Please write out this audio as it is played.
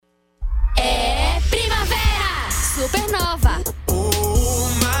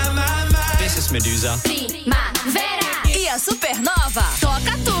Medusa. Primavera. E a Supernova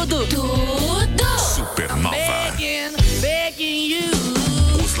toca tudo. Tudo. Supernova. Begging you.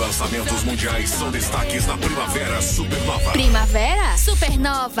 Os lançamentos mundiais são destaques na Primavera Supernova. Primavera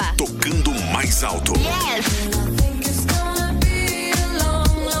Supernova. Tocando mais alto. Yes.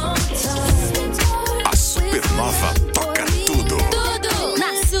 A Supernova toca tudo. Tudo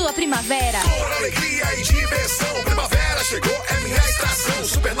na sua primavera. Por alegria e diversão. Primavera chegou, é minha estação.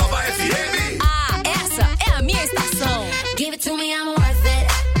 Supernova FM. Ah, essa é a minha estação. Give it to me, I'm worth it.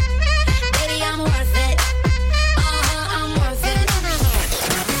 Baby, I'm worth it. I'm worth it.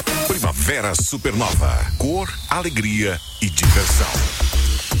 Primavera Supernova. Cor, alegria e diversão.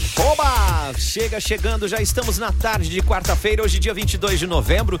 Oba! Chegando, já estamos na tarde de quarta-feira, hoje dia 22 de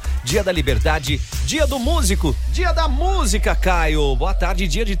novembro, dia da liberdade, dia do músico, dia da música, Caio. Boa tarde,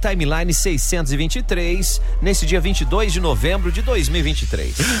 dia de Timeline 623, nesse dia 22 de novembro de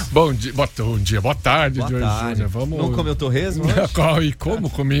 2023. Bom dia, boa tarde, boa tarde. Júnior. Vamos... Não comeu torresmo hoje? E como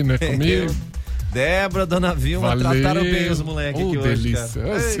comi, né? Comi... Débora, Dona Vilma, trataram bem os moleques aqui hoje, delícia.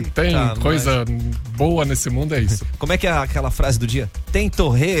 Cara. Se tem coisa boa nesse mundo, é isso. Como é que é aquela frase do dia? Tem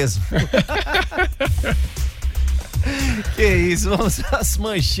torresmo? Que isso, vamos às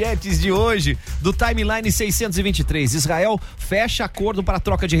manchetes de hoje do Timeline 623. Israel fecha acordo para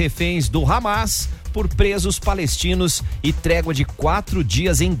troca de reféns do Hamas por presos palestinos e trégua de 4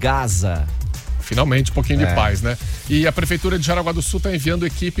 dias em Gaza. Finalmente, um pouquinho de paz, né? E a Prefeitura de Jaraguá do Sul está enviando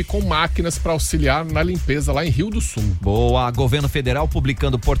equipe com máquinas para auxiliar na limpeza lá em Rio do Sul. Boa, governo federal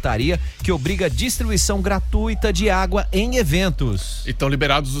publicando portaria que obriga a distribuição gratuita de água em eventos. E estão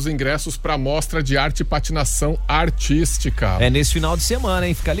liberados os ingressos para a mostra de arte e patinação artística. É nesse final de semana,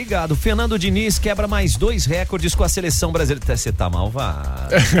 hein? Fica ligado. Fernando Diniz quebra mais 2 recordes com a seleção brasileira. Você tá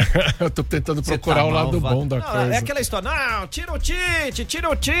malvado. Eu tô tentando procurar o lado bom da coisa. É aquela história, não, tira o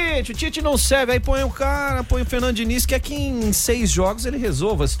Tite não serve. Aí põe o Fernando Diniz, que é que em 6 jogos ele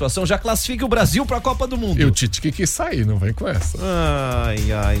resolva a situação, já classifica o Brasil pra Copa do Mundo. E o Tite que quis sair, não vem com essa.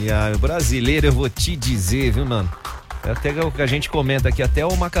 Ai, brasileiro, eu vou te dizer, viu, mano? Até o que a gente comenta aqui, até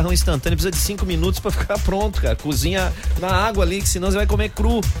o macarrão instantâneo precisa de 5 minutos pra ficar pronto, cara. Cozinha na água ali, que senão você vai comer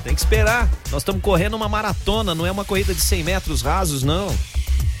cru. Tem que esperar. Nós estamos correndo uma maratona, não é uma corrida de 100 metros rasos, não.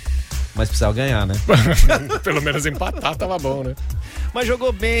 Mas precisava ganhar, né? Pelo menos empatar tava bom, né? Mas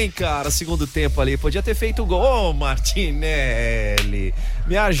jogou bem, cara, segundo tempo ali. Podia ter feito o gol. Ô, Martinelli,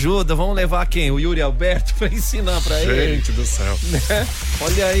 me ajuda. Vamos levar quem? O Yuri Alberto pra ensinar pra ele? Gente do céu. Né?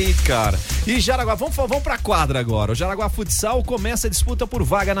 Olha aí, cara. E Jaraguá, vamos pra quadra agora. O Jaraguá Futsal começa a disputa por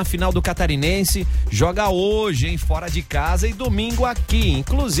vaga na final do Catarinense. Joga hoje, hein? Fora de casa e domingo aqui.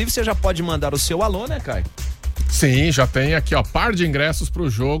 Inclusive, você já pode mandar o seu alô, né, Caio? Sim, já tem aqui, ó, par de ingressos pro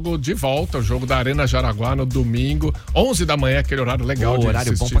jogo de volta, o jogo da Arena Jaraguá no domingo, 11 da manhã, aquele horário legal de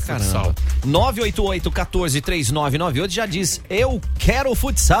horário assistir bom pra futsal. 988-14-3998 já diz, eu quero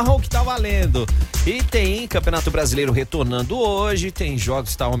futsal que tá valendo. E tem Campeonato Brasileiro retornando hoje, tem jogos que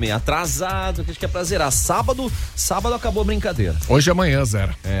estavam meio atrasados, que acho que é pra zerar. Sábado acabou a brincadeira. Hoje e amanhã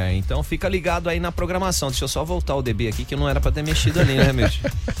zera. Então fica ligado aí na programação. Deixa eu só voltar o DB aqui, que não era pra ter mexido ali, né, meu?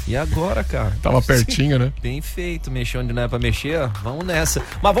 E agora, cara? Tava pertinho, né? Bem feito, mexeu onde não é pra mexer, vamos nessa.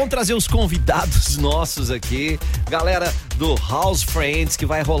 Mas vamos trazer uns convidados nossos aqui, galera do House Friends, que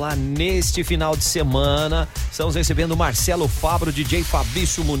vai rolar neste final de semana. Estamos recebendo o Marcelo Fabro, DJ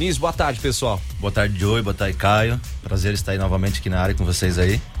Fabrício Muniz. Boa tarde, pessoal. Boa tarde, Joey, boa tarde, Caio. Prazer estar aí novamente aqui na área com vocês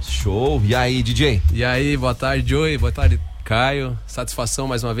aí. Show. E aí, DJ? E aí, boa tarde, Joey, boa tarde, Caio. Satisfação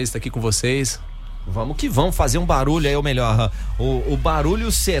mais uma vez estar aqui com vocês. Vamos que vamos fazer um barulho aí, ou melhor, o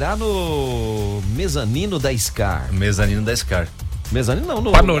barulho será no mezanino da Scar. Mezanino da Scar. Mezanino não,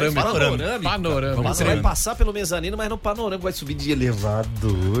 no panorâmico. Panorâmico. Você vai passar pelo mezanino, mas no panorâmico vai subir de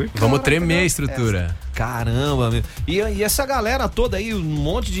elevador. Vamos tremer a estrutura. Caramba, meu. E essa galera toda aí, um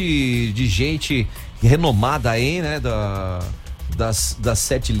monte de gente renomada aí, né, das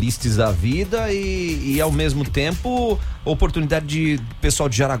 7 lists da vida e ao mesmo tempo oportunidade de pessoal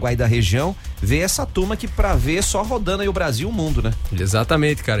de Jaraguá e da região ver essa turma que pra ver só rodando aí o Brasil e o mundo, né?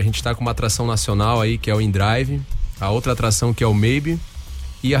 Exatamente, cara, a gente tá com uma atração nacional aí que é o InDrive, a outra atração que é o Maybe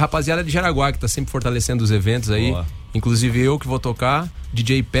e a rapaziada de Jaraguá que tá sempre fortalecendo os eventos aí. Boa. Inclusive eu que vou tocar,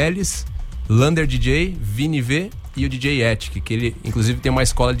 DJ Peles, Lander DJ, Vini V e o DJ Ethic, que ele inclusive tem uma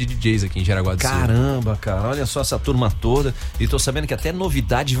escola de DJs aqui em Jaraguá do Sul. Caramba, cara, olha só essa turma toda. E tô sabendo que até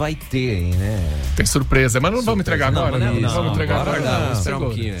novidade vai ter, hein, né? Tem surpresa, mas não vamos entregar agora, né? Não vamos entregar agora. Vamos esperar um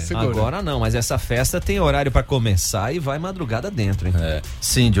pouquinho, agora não, mas essa festa tem horário pra começar e vai madrugada dentro, hein?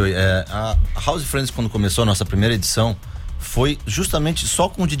 Sim, Joey, a House Friends, quando começou a nossa primeira edição, foi justamente só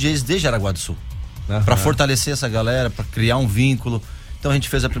com DJs de Jaraguá do Sul. Pra fortalecer essa galera, pra criar um vínculo. Então a gente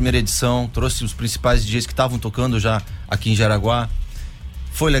fez a primeira edição, trouxe os principais DJs que estavam tocando já aqui em Jaraguá.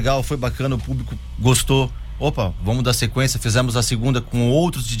 Foi legal, foi bacana, o público gostou. Opa, vamos dar sequência. Fizemos a segunda com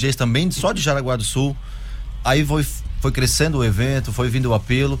outros DJs também, só de Jaraguá do Sul. Aí foi crescendo o evento, foi vindo o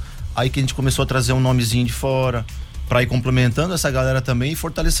apelo. Aí que a gente começou a trazer um nomezinho de fora, pra ir complementando essa galera também e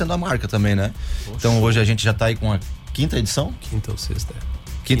fortalecendo a marca também, né? Poxa. Então hoje a gente já tá aí com a quinta edição. Quinta ou sexta.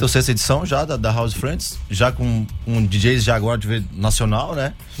 Quinta ou sexta edição já da House Friends, já com DJs já agora de nacional,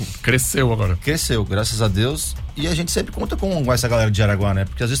 né? Cresceu agora. Cresceu, graças a Deus. E a gente sempre conta com essa galera de Jaraguá, né?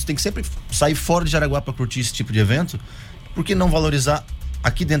 Porque às vezes tu tem que sempre sair fora de Jaraguá pra curtir esse tipo de evento. Por que não valorizar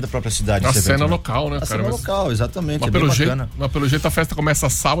aqui dentro da própria cidade? A cena evento, local, né, a cara? Cena local, exatamente. Mas, é pelo bem jeito, bacana. mas pelo jeito a festa começa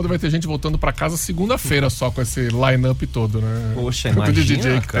sábado e vai ter gente voltando pra casa segunda-feira só com esse line-up todo, né? Poxa, Tanto de imagina,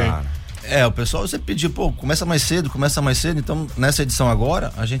 DJ que cara. tem. O pessoal sempre pediu, começa mais cedo. Então, nessa edição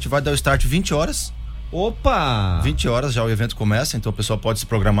agora, a gente vai dar o start 20 horas. Opa! 20 horas já o evento começa, então o pessoal pode se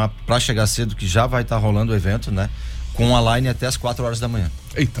programar pra chegar cedo, que já vai estar rolando o evento, né? Com a line até as 4 horas da manhã.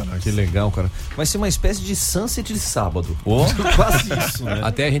 Eita, nós. Que legal, cara. Vai ser uma espécie de sunset de sábado. Quase isso, né?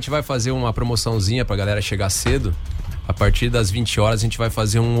 Até a gente vai fazer uma promoçãozinha pra galera chegar cedo. A partir das 20 horas a gente vai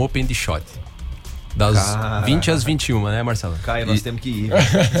fazer um open de shot. Das 20 às 21, né, Marcelo? Caio, nós temos que ir.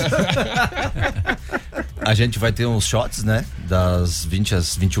 A gente vai ter uns shots, né? Das 20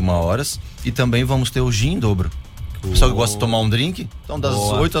 às 21 horas. E também vamos ter o gin em dobro. O pessoal que gosta de tomar um drink. Então, das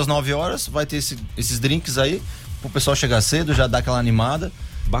 8 às 9 horas, vai ter esses drinks aí. Pro pessoal chegar cedo, já dar aquela animada.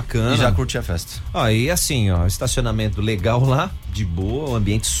 Bacana. E já curtir a festa. E assim, estacionamento legal lá, de boa, um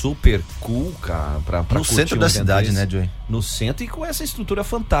ambiente super cool, cara, pra no centro da cidade, né, Joey? No centro e com essa estrutura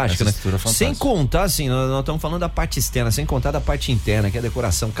fantástica, essa estrutura fantástica. Sem contar, assim, nós estamos falando da parte externa, sem contar da parte interna, que é a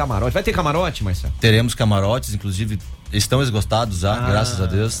decoração, camarote. Vai ter camarote, Marcelo? Teremos camarotes, inclusive estão esgotados já, graças a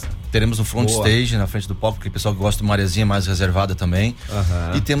Deus. Teremos um front stage na frente do palco, que o pessoal que gosta de uma areazinha mais reservada também.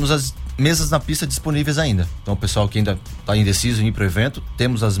 E temos as mesas na pista disponíveis ainda. Então o pessoal que ainda está indeciso em ir pro evento,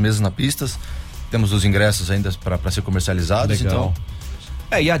 temos as mesas na pista, temos os ingressos ainda para ser comercializados. Legal.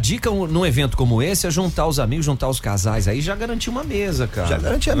 Então, e a dica num evento como esse é juntar os amigos, juntar os casais aí, já garantir uma mesa, cara. Já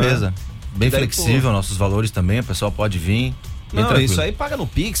garantir a mesa. Bem flexível, nossos valores também, o pesal pode vir. Não, isso aí paga no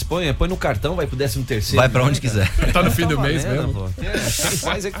Pix, põe no cartão, vai pro 13º. Vai pra onde quiser. Tá no fim do mês mesmo. Quem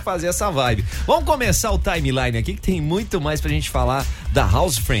faz é que fazer essa vibe. Vamos começar o timeline aqui, que tem muito mais pra gente falar da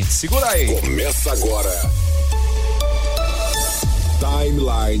House Friends. Segura aí. Começa agora.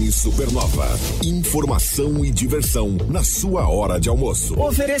 Timeline Supernova. Informação e diversão na sua hora de almoço.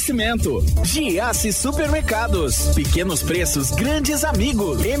 Oferecimento: Giasse Supermercados. Pequenos preços, grandes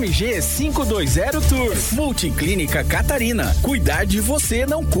amigos. MG 520 Tour. Multiclínica Catarina. Cuidar de você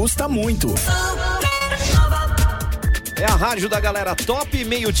não custa muito. É a rádio da galera top,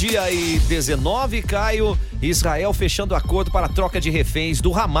 12:19, Caio. Israel fechando acordo para a troca de reféns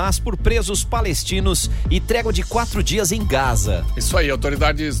do Hamas por presos palestinos e trégua de 4 dias em Gaza. Isso aí,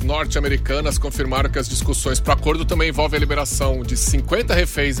 autoridades norte-americanas confirmaram que as discussões para o acordo também envolvem a liberação de 50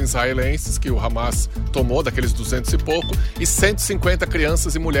 reféns israelenses que o Hamas tomou, daqueles 200 e pouco, e 150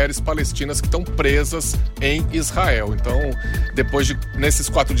 crianças e mulheres palestinas que estão presas em Israel. Então, nesses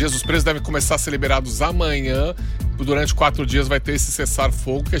 4 dias, os presos devem começar a ser liberados amanhã. Durante 4 dias vai ter esse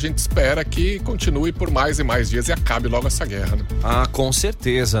cessar-fogo que a gente espera que continue por mais e mais dias e acabe logo essa guerra, né? Com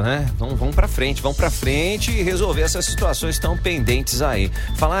certeza, né? Vamos pra frente e resolver essas situações tão pendentes aí.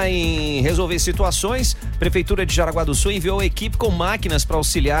 Falar em resolver situações, Prefeitura de Jaraguá do Sul enviou a equipe com máquinas para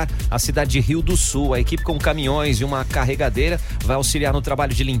auxiliar a cidade de Rio do Sul. A equipe com caminhões e uma carregadeira vai auxiliar no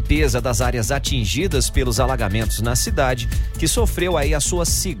trabalho de limpeza das áreas atingidas pelos alagamentos na cidade, que sofreu aí a sua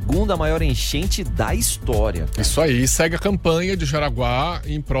segunda maior enchente da história. Isso aí. E segue a campanha de Jaraguá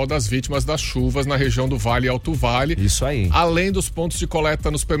em prol das vítimas das chuvas na região do Vale e Alto Vale. Isso aí. Além dos pontos de coleta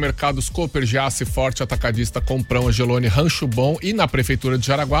nos supermercados Cooper, Giasse, Forte, Atacadista, Comprão, Angelone, Rancho Bom e na Prefeitura de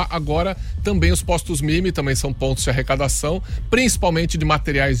Jaraguá, agora também os postos MIMI também são pontos de arrecadação, principalmente de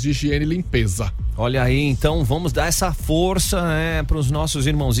materiais de higiene e limpeza. Olha aí, então vamos dar essa força, né, para os nossos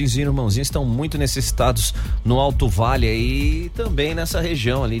irmãozinhos e irmãzinhas que estão muito necessitados no Alto Vale aí, e também nessa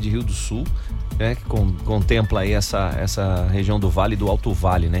região ali de Rio do Sul, né, que contempla aí essa região do Vale e do Alto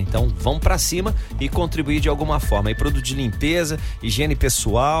Vale, né? Então vamos pra cima e contribuir de alguma forma. Aí produto de limpeza, higiene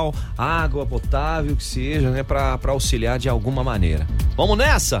pessoal, água potável, que seja, né, pra auxiliar de alguma maneira. Vamos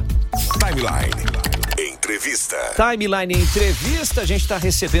nessa? Timeline Entrevista, a gente tá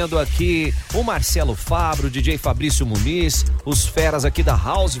recebendo aqui o Marcelo Fabro, DJ Fabrício Muniz, os feras aqui da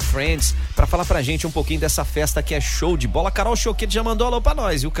House Friends, pra falar pra gente um pouquinho dessa festa que é show de bola. Carol Choquete já mandou alô pra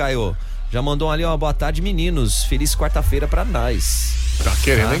nós, viu, Caio? Já mandou ali, boa tarde, meninos. Feliz quarta-feira pra nós. Tá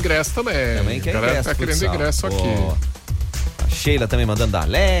querendo ingresso também. Também quer ingresso. Tá querendo ingresso aqui. Tá Sheila também mandando da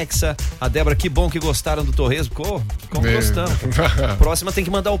Alexa. A Débora, que bom que gostaram do torresmo. Como gostamos. Próxima tem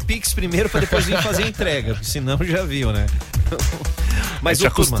que mandar o Pix primeiro pra depois vir fazer a entrega, porque senão já viu, né? Mas a gente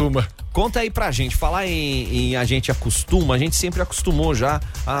acostuma. Conta aí pra gente, falar em a gente acostuma, a gente sempre acostumou já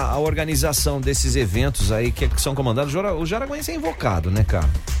a organização desses eventos aí que são comandados. O Jaraguense é invocado, né, cara?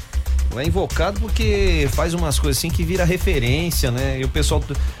 É invocado porque faz umas coisas assim que vira referência, né? E o pessoal,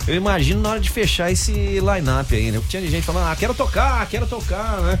 eu imagino na hora de fechar esse line-up aí, né? Porque tinha gente falando, quero tocar,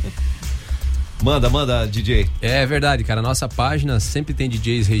 né? Manda, DJ. É verdade, cara. A nossa página sempre tem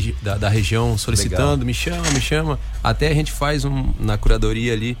DJs da região solicitando, me chama. Até a gente faz na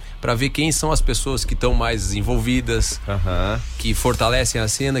curadoria ali pra ver quem são as pessoas que estão mais envolvidas, que fortalecem a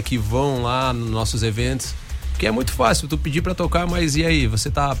cena, que vão lá nos nossos eventos. Porque é muito fácil tu pedir pra tocar, mas e aí? Você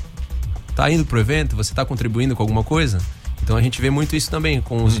tá indo pro evento? Você tá contribuindo com alguma coisa? Então a gente vê muito isso também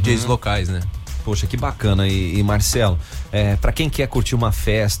com os DJs locais, né? Poxa, que bacana. E Marcelo, pra quem quer curtir uma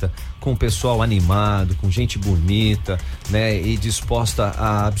festa com o pessoal animado, com gente bonita, né, e disposta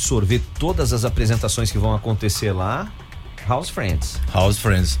a absorver todas as apresentações que vão acontecer lá, House Friends.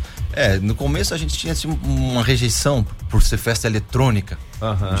 No começo a gente tinha assim, uma rejeição por ser festa eletrônica.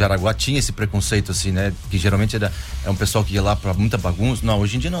 O Jaraguá tinha esse preconceito assim, né? Que geralmente é um pessoal que ia lá pra muita bagunça. Não,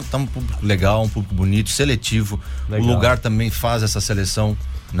 hoje em dia não, tá um público legal, um público bonito, seletivo. Legal. O lugar também faz essa seleção,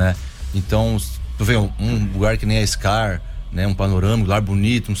 né? Então, tu vê um lugar que nem a Scar, né? Um panorama, um lugar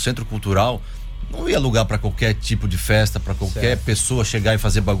bonito, um centro cultural, não ia alugar para qualquer tipo de festa, para qualquer pessoa chegar e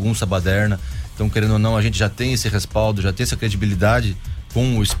fazer bagunça baderna. Então, querendo ou não, a gente já tem esse respaldo, já tem essa credibilidade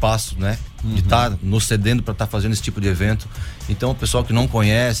com o espaço, né? De estar nos cedendo para estar fazendo esse tipo de evento. Então, o pessoal que não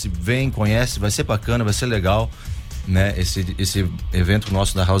conhece, conhece, vai ser bacana, vai ser legal, né? Esse evento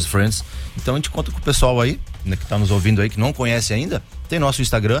nosso da House Friends. Então, a gente conta com o pessoal aí, né, que tá nos ouvindo aí, que não conhece ainda. Tem nosso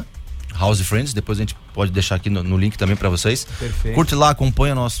Instagram, House Friends, depois a gente pode deixar aqui no link também para vocês. Perfeito. Curte lá,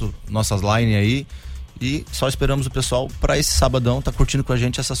 acompanha nossas line aí. E só esperamos o pessoal para esse sabadão tá curtindo com a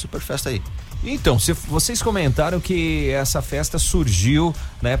gente essa super festa aí. Então, vocês comentaram que essa festa surgiu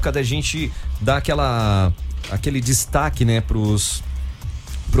na época da gente dar aquele destaque, né, pros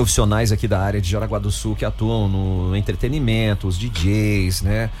profissionais aqui da área de Jaraguá do Sul que atuam no entretenimento, os DJs,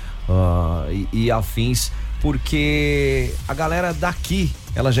 né, e afins, porque a galera daqui,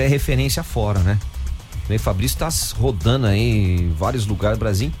 ela já é referência fora, né? O Fabrício tá rodando aí em vários lugares do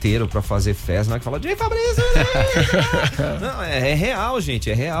Brasil inteiro pra fazer festa. Na hora que fala, DJ Fabrício! Não, é real, gente,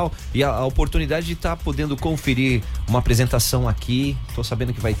 é real. E a oportunidade de estar podendo conferir uma apresentação aqui. Tô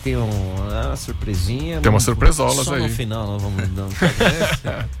sabendo que vai ter uma surpresinha. Tem uma surpresolas só aí. No final, nós vamos dando.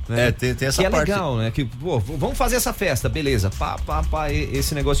 Né? Tem essa que parte. É legal, né? Que, pô, vamos fazer essa festa, beleza.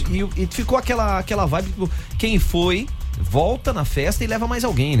 Esse negócio. E ficou aquela vibe, tipo, quem foi, volta na festa e leva mais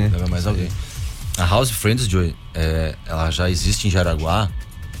alguém, né? Leva mais alguém. A House Friends, Joey, ela já existe em Jaraguá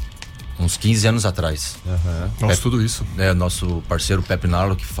uns 15 anos atrás. Nossa, tudo isso. Nosso parceiro Pepe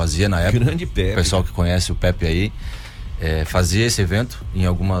Narlo, que fazia na época. Grande Pepe. O pessoal que conhece o Pepe aí, fazia esse evento em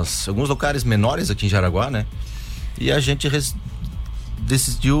alguns locais menores aqui em Jaraguá, né? E a gente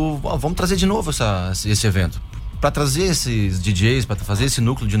decidiu, vamos trazer de novo esse evento. Para trazer esses DJs, para fazer esse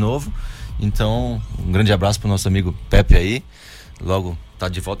núcleo de novo. Então, um grande abraço pro nosso amigo Pepe aí. Logo tá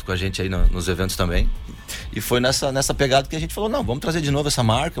de volta com a gente aí nos eventos também. E foi nessa pegada que a gente falou, não, vamos trazer de novo essa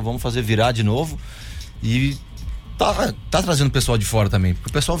marca, vamos fazer virar de novo. E tá trazendo o pessoal de fora também. Porque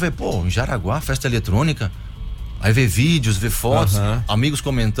o pessoal vê, em Jaraguá, festa eletrônica. Aí vê vídeos, vê fotos, amigos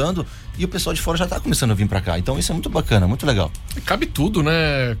comentando, e o pessoal de fora já tá começando a vir pra cá. Então isso é muito bacana, muito legal. E cabe tudo,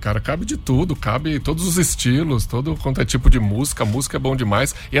 né, cara? Cabe de tudo, cabe todos os estilos, todo quanto é tipo de música. A música é bom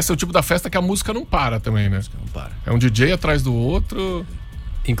demais. E esse é o tipo da festa que a música não para também, né? Não para. É um DJ atrás do outro.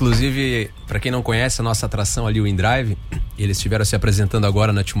 Inclusive, pra quem não conhece a nossa atração ali, o InDrive, eles estiveram se apresentando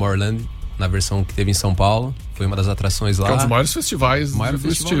agora na Tomorrowland, na versão que teve em São Paulo. Foi uma das atrações lá. Que é um dos maiores festivais do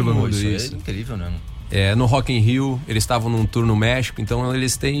estilo, né? Isso é incrível, né? No Rock in Rio, eles estavam num tour no México, então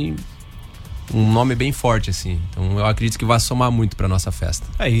eles têm um nome bem forte, assim. Então eu acredito que vai somar muito pra nossa festa.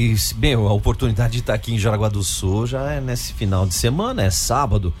 A oportunidade de estar aqui em Jaraguá do Sul já é nesse final de semana, é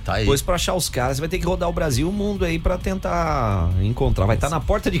sábado. Tá aí. Depois pra achar os caras, você vai ter que rodar o Brasil e o mundo aí pra tentar encontrar. Vai estar na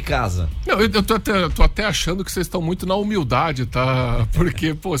porta de casa. Não, eu tô até achando que vocês estão muito na humildade, tá?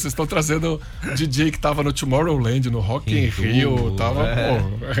 Porque, vocês estão trazendo DJ que tava no Tomorrowland, no Rock in Rio, tava,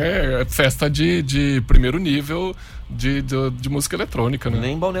 festa de primeiro nível de música eletrônica, né?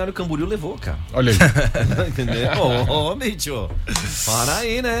 Nem Balneário Camboriú levou, cara. Olha aí. Entendeu? Bicho. Para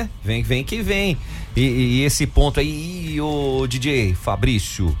aí, né? Vem que vem. E esse ponto aí, o DJ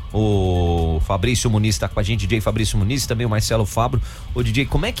Fabrício, o Fabrício Muniz tá com a gente, DJ Fabrício Muniz, também o Marcelo Fabro. O DJ,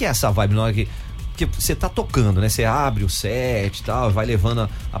 como é que é essa vibe? Na hora que porque você tá tocando, né? Você abre o set e tal, vai levando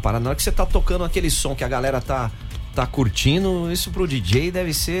a parada. Na hora que você tá tocando aquele som que a galera tá curtindo, isso pro DJ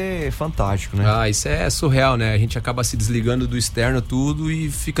deve ser fantástico, né? Ah, isso é surreal, né? A gente acaba se desligando do externo tudo e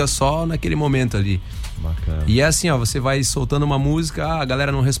fica só naquele momento ali. Bacana. E é assim, ó, você vai soltando uma música, a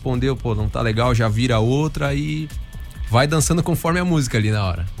galera não respondeu, pô, não tá legal, já vira outra e vai dançando conforme a música ali na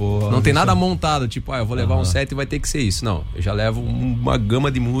hora. Pô, não tem nada montado, tipo, eu vou levar um set e vai ter que ser isso. Não, eu já levo uma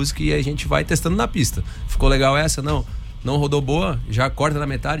gama de música e a gente vai testando na pista. Ficou legal essa? Não rodou boa, já corta na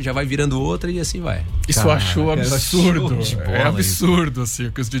metade, já vai virando outra e assim vai. Isso eu acho absurdo. É isso. absurdo, assim,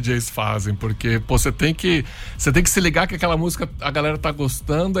 o que os DJs fazem, porque, pô, você tem que se ligar que aquela música a galera tá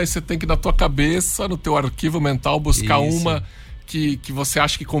gostando, aí você tem que, na tua cabeça, no teu arquivo mental, buscar uma que você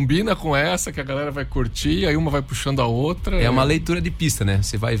acha que combina com essa, que a galera vai curtir, aí uma vai puxando a outra. É uma leitura de pista, né?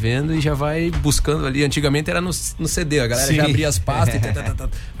 Você vai vendo e já vai buscando ali. Antigamente era no CD, a galera já abria as pastas e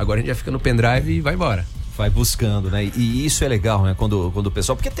agora a gente já fica no pendrive e vai embora. Vai buscando, né? E isso é legal, né? Quando o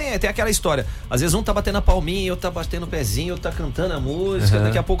pessoal... Porque tem aquela história. Às vezes um tá batendo a palminha, outro tá batendo o pezinho, outro tá cantando a música.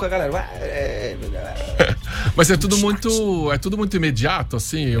 Daqui a pouco a galera... Mas é tudo muito imediato,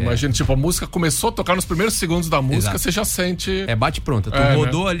 assim. Eu imagino, tipo, a música começou a tocar nos primeiros segundos da música, você já sente... É bate pronta. Tu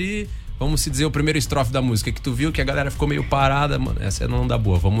rodou ali... Vamos se dizer o primeiro estrofe da música, que tu viu que a galera ficou meio parada, mano, essa não dá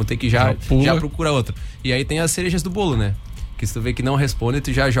boa, vamos ter que já procura outra. E aí tem as cerejas do bolo, né? Que se tu vê que não responde,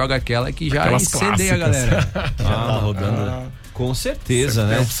 tu já joga aquela que já incendeia a galera. Tá rodando. Com certeza,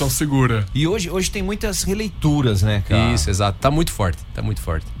 né? É opção segura. E hoje tem muitas releituras, né, cara? Isso, exato. Tá muito forte.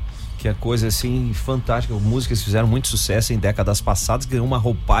 Que é coisa assim fantástica. Músicas que fizeram muito sucesso em décadas passadas, ganhou uma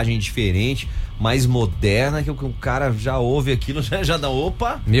roupagem diferente, mais moderna, que o cara já ouve aquilo, já dá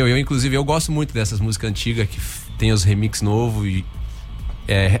opa. Eu gosto muito dessas músicas antigas que tem os remix novos e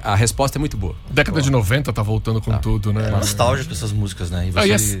a resposta é muito boa. Década de 90 tá voltando com tudo, né? É nostálgico essas músicas, né? E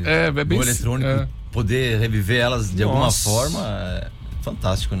você, bem no eletrônico, poder reviver elas de alguma forma é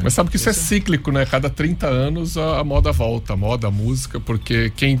fantástico, né? Mas sabe que isso é cíclico, né? Cada 30 anos a moda volta, a moda, a música,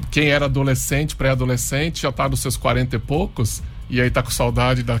 porque quem era adolescente, pré-adolescente, já tá nos seus 40 e poucos, e aí tá com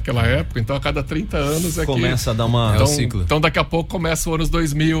saudade daquela época, então a cada 30 anos começa a dar uma... Então, o ciclo. Então daqui a pouco começa o anos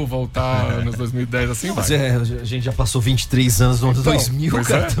 2000, voltar anos 2010, assim vai. A gente já passou 23 anos no ano 2000,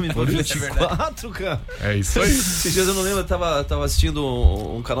 cara. Também 24, cara. É isso aí. Esses dias eu não lembro, eu tava assistindo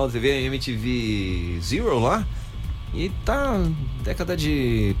um canal de TV, MTV Zero lá, e tá década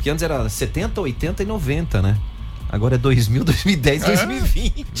de... Porque antes era 70, 80 e 90, né? Agora é 2000, 2010,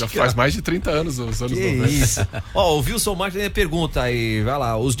 2020. Já faz mais de 30 anos os anos 90. Isso. Ó, o Wilson Martins pergunta aí, vai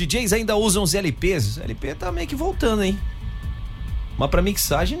lá, os DJs ainda usam os LPs? O LP tá meio que voltando, hein? Mas pra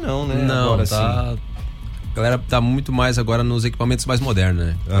mixagem não, né? Não, agora, tá... Assim. A galera tá muito mais agora nos equipamentos mais modernos,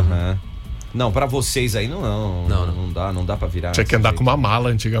 né? Não, pra vocês aí não dá pra virar. Tinha que andar com uma mala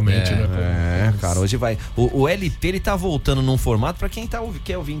antigamente, né? Cara, hoje vai. O LP ele tá voltando num formato pra quem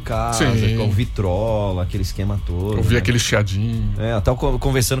quer ouvir em casa, ouvir trola, aquele esquema todo. Ouvir aquele chiadinho. Eu tava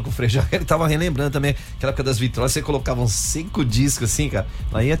conversando com o Frejá, ele tava relembrando também aquela época das vitrolas, você colocava uns 5 discos assim, cara.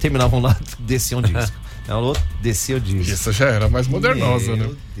 Aí terminavam lá, descia um disco. Descia o disco. Isso já era mais modernosa, né?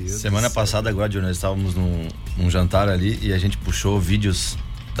 Semana passada, agora, nós estávamos num jantar ali e a gente puxou vídeos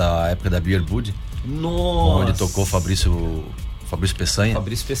da época da Beer Bud. Nossa. Onde tocou Fabrício Peçanha.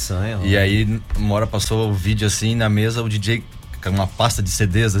 E aí, uma hora passou o vídeo assim na mesa, o DJ com uma pasta de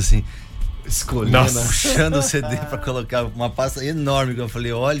CDs assim, escolhendo, puxando o CD pra colocar uma pasta enorme. Eu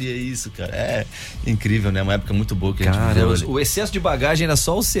falei, olha isso, cara. É incrível, né? Uma época muito boa que a gente viveu ali. O excesso de bagagem era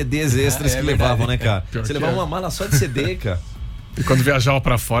só os CDs extras que levavam, né, cara? Você levava uma mala só de CD, cara. E quando viajava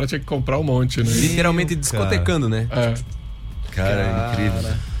pra fora tinha que comprar um monte, né? Literalmente discotecando, né? Cara, incrível,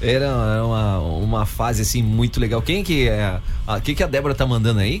 né? Era uma fase assim muito legal. Quem que é? O que a Débora tá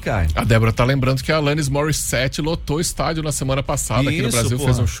mandando aí, cara? A Débora tá lembrando que a Alanis Morissette lotou o estádio na semana passada aqui no Brasil,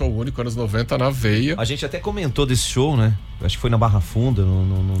 fez um show único anos 90 na veia. A gente até comentou desse show, né? Acho que foi na Barra Funda,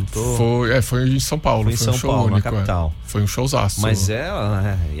 não tô... Foi em São Paulo, foi em São Paulo, único, na capital. Foi um showzaço. Mas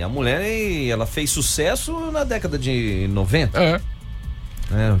e a mulher, ela fez sucesso na década de 90.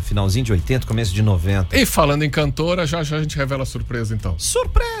 Finalzinho de 80, começo de 90. E falando em cantora, já a gente revela a surpresa, então.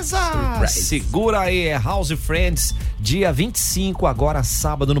 Surpresa! Segura aí, é House Friends, dia 25, agora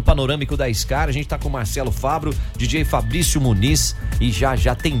sábado, no Panorâmico da Scar. A gente tá com o Marcelo Fabro, DJ Fabrício Muniz e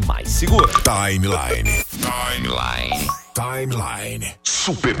já tem mais. Segura! Timeline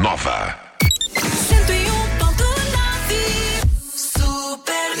Supernova 101.9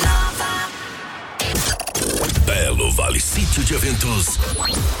 Supernova. Belo Vale Sítio de Eventos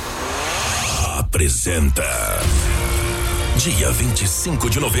apresenta dia 25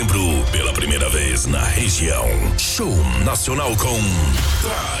 de novembro, pela primeira vez na região, show nacional com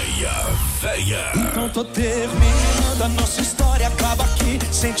Traia Véia. Então tô terminando, a nossa história acaba aqui.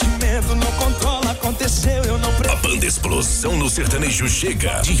 Sentimento não controla, aconteceu, eu não A banda Explosão no Sertanejo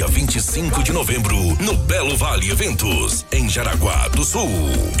chega dia 25 de novembro no Belo Vale Eventos, em Jaraguá do Sul.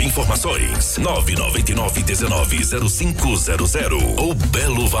 Informações 999-190500 ou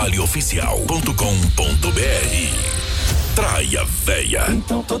belovaleoficial.com.br. Traia Véia.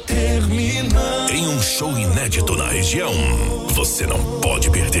 Então tô terminando. Em um show inédito na região, você não pode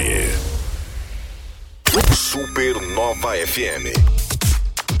perder. Supernova FM.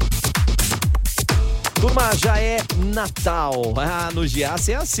 Turma, já é Natal. No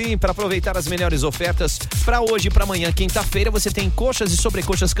Giasse é assim, para aproveitar as melhores ofertas para hoje e para amanhã, quinta-feira, você tem coxas e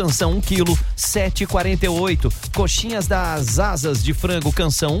sobrecoxas canção 1 kg, 7,48. Coxinhas das asas de frango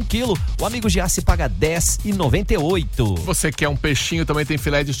canção 1 kg, o amigo Giasse paga 10,98. Você quer um peixinho, também tem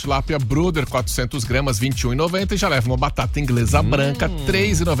filé de tilápia Bruder, 400 gramas, 21,90 e já leva uma batata inglesa branca,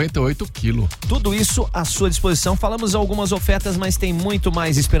 3,98 quilo. Tudo isso à sua disposição. Falamos algumas ofertas, mas tem muito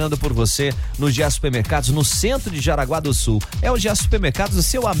mais esperando por você no Giasse Supermercados, no centro de Jaraguá do Sul. É o Giasse Supermercados, o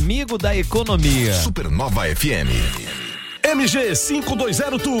seu amigo da economia. Supernova FM. MG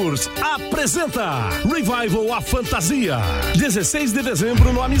 520 Tours apresenta Revival a Fantasia, 16 de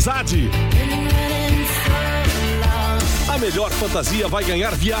dezembro no Amizade. A melhor fantasia vai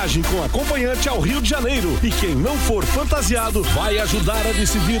ganhar viagem com acompanhante ao Rio de Janeiro. E quem não for fantasiado vai ajudar a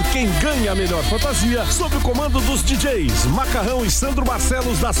decidir quem ganha a melhor fantasia, sob o comando dos DJs Macarrão e Sandro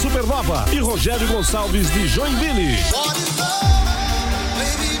Barcelos da Supernova e Rogério Gonçalves de Joinville.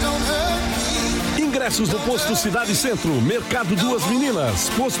 Ingressos no Posto Cidade Centro, Mercado Duas Meninas,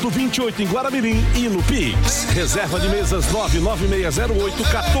 Posto 28 em Guaramirim e no Pix. Reserva de mesas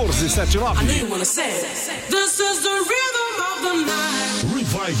 99608-1479.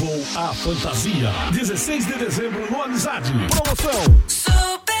 Revival a Fantasia, 16 de dezembro no Amizade. Promoção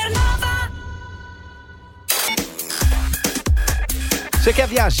Supernova. Você quer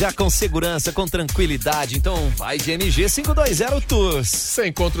viajar com segurança, com tranquilidade? Então vai de MG 520 Tours. Você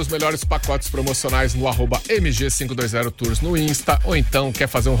encontra os melhores pacotes promocionais no @MG520 Tours no Insta, ou então quer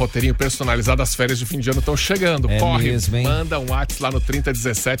fazer um roteirinho personalizado, as férias de fim de ano estão chegando. Corre, mesmo, hein? manda um WhatsApp lá no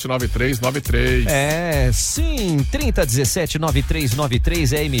 3017-9393. É, sim,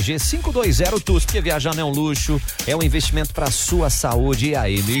 3017-9393 é MG 520 Tours, porque viajar não é um luxo, é um investimento para sua saúde e a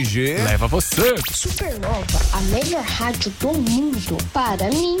MG leva você. Supernova, a melhor rádio do mundo. Para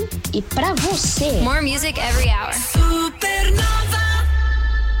mim e pra você. More music every hour. Supernova.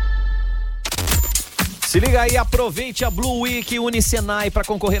 Se liga aí, aproveite a Blue Week Unisenai para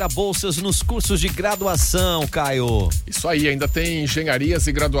concorrer a bolsas nos cursos de graduação, Caio. Isso aí, ainda tem engenharias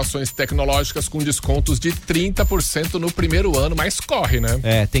e graduações tecnológicas com descontos de 30% no primeiro ano, mas corre, né?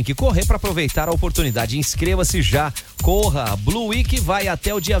 É, tem que correr para aproveitar a oportunidade. Inscreva-se já, corra. Blue Week vai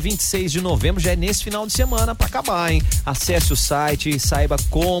até o dia 26 de novembro, já é nesse final de semana para acabar, hein? Acesse o site e saiba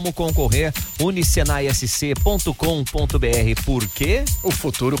como concorrer, unisenaisc.com.br. Por quê? O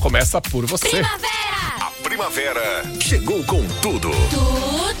futuro começa por você. Primavera! A primavera chegou com tudo.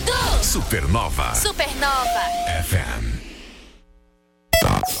 Tudo! Supernova Supernova. FM.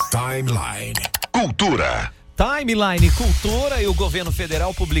 Timeline. Cultura. Timeline Cultura e o governo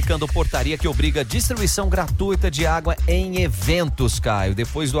federal publicando portaria que obriga a distribuição gratuita de água em eventos, Caio,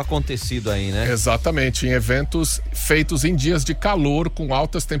 depois do acontecido aí, né? Exatamente, em eventos feitos em dias de calor com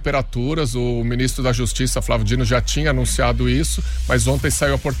altas temperaturas. O ministro da Justiça, Flávio Dino, já tinha anunciado isso, mas ontem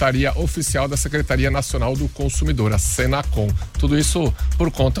saiu a portaria oficial da Secretaria Nacional do Consumidor, a Senacom. Tudo isso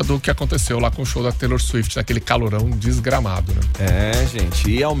por conta do que aconteceu lá com o show da Taylor Swift, naquele calorão desgramado, né? É, gente,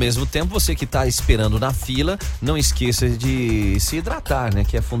 e ao mesmo tempo você que tá esperando na fila, não esqueça de se hidratar, né?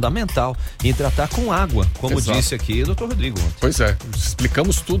 Que é fundamental. Hidratar com água, como Exato. Disse aqui o Dr. Rodrigo ontem. Pois é,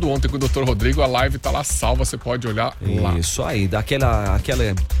 explicamos tudo ontem com o Dr. Rodrigo, a live tá lá salva, você pode olhar lá. Isso aí, dá aquela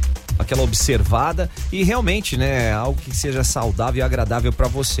observada e realmente, né, algo que seja saudável e agradável para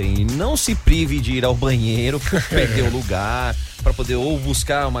você. E não se prive de ir ao banheiro, perder o lugar, para poder ou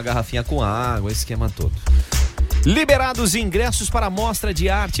buscar uma garrafinha com água, esse esquema todo. Liberados ingressos para a mostra de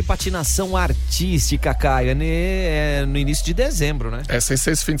arte e patinação artística, Caio, né? No início de dezembro, né? É, sem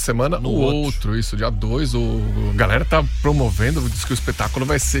ser esse fim de semana, No o outro, isso, dia 2, a galera tá promovendo, diz que o espetáculo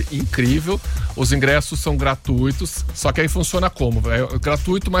vai ser incrível, os ingressos são gratuitos, só que aí funciona como? É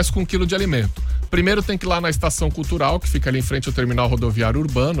gratuito, mas com 1 quilo de alimento. Primeiro tem que ir lá na Estação Cultural, que fica ali em frente ao terminal rodoviário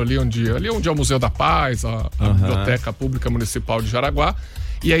urbano, ali onde é o Museu da Paz, a Biblioteca Pública Municipal de Jaraguá.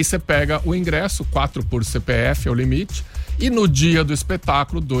 E aí você pega o ingresso, 4 por CPF é o limite. E no dia do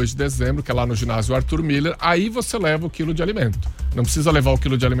espetáculo, 2 de dezembro, que é lá no ginásio Arthur Miller, aí você leva o quilo de alimento. não precisa levar o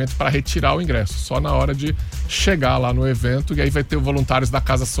quilo de alimento para retirar o ingresso, só na hora de chegar lá no evento, e aí vai ter voluntários da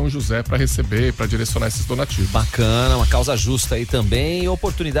Casa São José para receber, para direcionar esses donativos. Bacana, uma causa justa aí também, e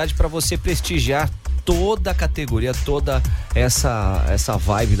oportunidade para você prestigiar toda a categoria, toda essa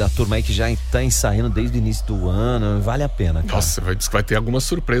vibe da turma aí que já tá ensaiando desde o início do ano, vale a pena, cara. Nossa, vai ter algumas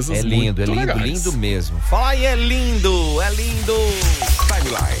surpresas. É lindo, muito legais. Lindo mesmo. Fala aí, é lindo.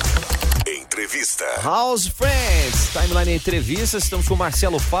 Timeline. Entrevista. House Friends, Timeline Entrevistas, estamos com o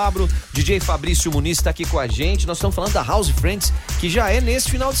Marcelo Fabro, DJ Fabrício Muniz está aqui com a gente, nós estamos falando da House Friends, que já é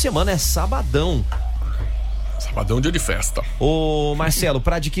nesse final de semana, é sabadão. Sabadão, dia de festa. Ô Marcelo,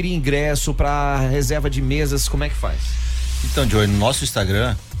 para adquirir ingresso, para reserva de mesas, como é que faz? Então, Joey, no nosso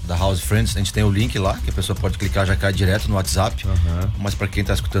Instagram da House Friends, a gente tem o link lá, que a pessoa pode clicar, já cai direto no WhatsApp. Mas para quem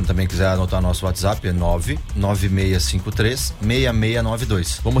tá escutando também, quiser anotar nosso WhatsApp, é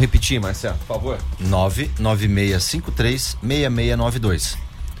 99653-6692. Vamos repetir, Marcelo, por favor. 99653-6692.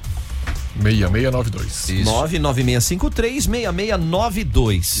 6692. Isso.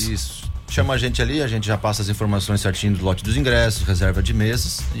 99653-6692. Isso. Chama a gente ali, a gente já passa as informações certinho do lote dos ingressos, reserva de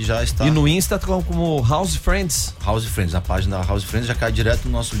mesas e já está. E no Insta como House Friends? House Friends, a página da House Friends já cai direto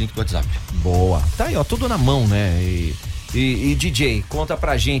no nosso link do WhatsApp. Boa. Tá aí, ó, tudo na mão, né? E DJ, conta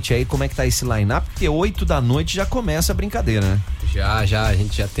pra gente aí como é que tá esse line-up, porque 8 da noite já começa a brincadeira, né? Já, a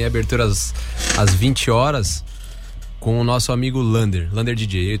gente já tem abertura às 20 horas com o nosso amigo Lander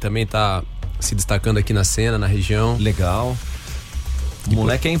DJ. Ele também tá se destacando aqui na cena, na região. Legal. O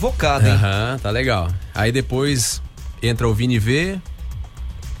moleque é invocado, hein? Tá legal. Aí depois entra o Vini V,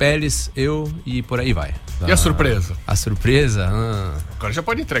 Pérez, eu e por aí vai. E a surpresa? A surpresa? Agora já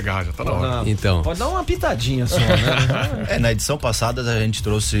pode entregar, já tá na hora. Então. Pode dar uma pitadinha só, né? Na edição passada a gente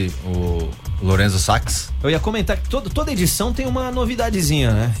trouxe o Lorenzo Sax. Eu ia comentar que toda edição tem uma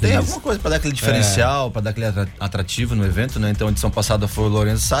novidadezinha, né? Tem alguma coisa pra dar aquele diferencial, pra dar aquele atrativo no evento, né? Então a edição passada foi o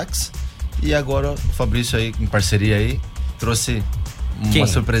Lorenzo Sax e agora o Fabrício aí, em parceria aí, trouxe uma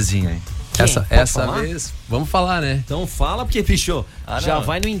surpresinha aí. Essa vez, vamos falar, né? Então fala, porque, bicho, já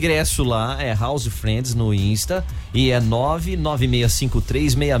vai no ingresso lá, é House Friends no Insta, e é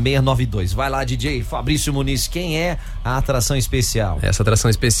 996536692. Vai lá, DJ Fabrício Muniz, quem é a atração especial? Essa atração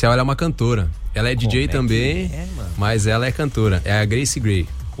especial, ela é uma cantora. Ela é DJ também, mas ela é cantora. É a Grace Gray.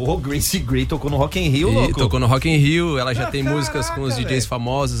 Gracie Gray tocou no Rock in Rio, louco? Tocou no Rock in Rio, ela já tem músicas com os DJs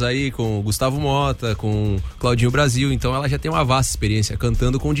famosos aí, com o Gustavo Mota, com o Claudinho Brasil, então ela já tem uma vasta experiência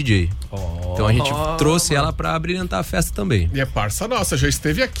cantando com o DJ. Então a gente trouxe ela pra brilhantar a festa também. E é parça nossa, já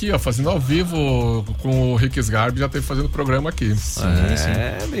esteve aqui, ó, fazendo ao vivo com o Rick Sgarbi, já esteve fazendo programa aqui. Sim.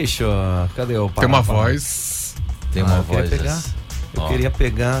 Bicho, cadê o Tem uma voz. Tem uma voz. Eu queria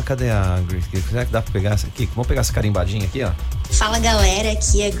pegar, cadê a Grace? Será que dá pra pegar essa aqui? Vamos pegar essa carimbadinha aqui, ó. Fala galera,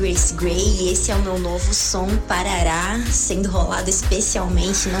 aqui é Grace Gray e esse é o meu novo som Parará, sendo rolado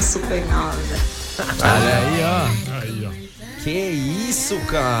especialmente na Supernova. Olha aí, ó. Que isso,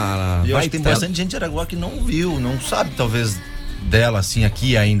 cara. E eu acho que tem bastante gente de Araguá que não viu, não sabe talvez dela assim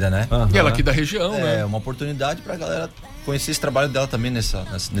aqui ainda, né? E ela aqui da região, né? É uma oportunidade pra galera conhecer esse trabalho dela também nesse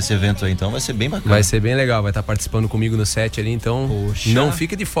evento aí, então vai ser bem bacana. Vai ser bem legal, vai estar participando comigo no set ali, então não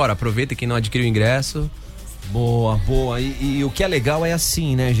fica de fora, aproveita quem não adquiriu o ingresso. Boa. E o que é legal é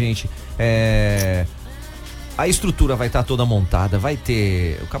assim, né, gente? A estrutura vai estar toda montada, vai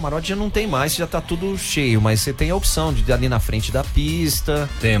ter... O camarote já não tem mais, já tá tudo cheio, mas você tem a opção de ir ali na frente da pista.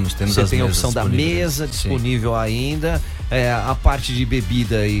 Temos você tem a opção da mesa disponível ainda. A parte de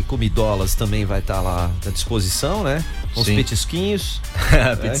bebida e comidolas também vai estar lá à disposição, né? Os petisquinhos.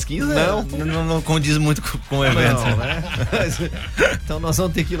 Petisquinhos não condiz muito com o evento. Não, né? Então nós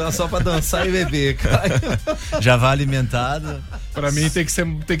vamos ter que ir lá só pra dançar e beber, cara. Já vai alimentado. Pra mim tem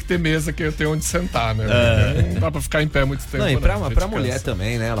que ter mesa que eu tenho onde sentar, né? Não dá pra ficar em pé muito tempo. Não, e pra mulher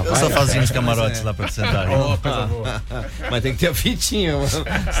também, né? Ela só fazia os camarotes lá pra sentar. Coisa boa. Mas tem que ter a fitinha, mano.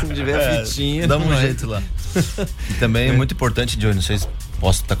 Se não tiver a fitinha... Dá um jeito lá. E também é muito importante, Johnny, não sei se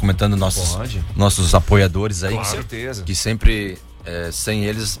posso estar comentando nossos apoiadores aí. Com certeza. Que sempre, sem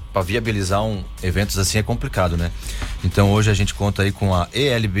eles, para viabilizar eventos assim é complicado, né? Então hoje a gente conta aí com a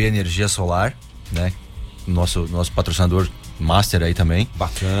ELB Energia Solar, né? Nosso patrocinador master aí também.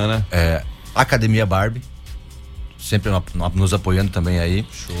 Bacana. Academia Barbie, sempre nos apoiando também aí.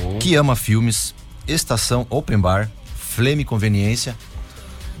 Show. Que Ama Filmes, Estação Open Bar, Flame Conveniência.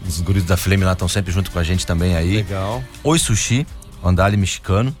 Os guris da Flame lá estão sempre junto com a gente também aí. Legal. Oi Sushi, Andale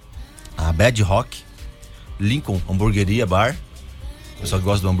Mexicano, a Bad Rock, Lincoln Hamburgueria Bar. O pessoal que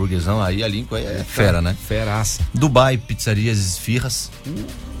gosta do hambúrguerzão aí, a Lincoln é fera, né? Feraça. Dubai Pizzarias Esfirras.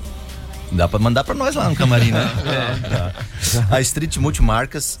 Dá pra mandar pra nós lá no camarim, né? A Street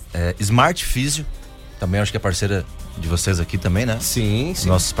Multimarcas, Smart Físio, também acho que é parceira de vocês aqui também, né? Sim.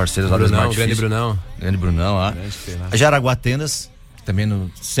 Nossos parceiros lá do Smart Grande Fish. Brunão. Grande Brunão, lá. A Jaraguá Tendas,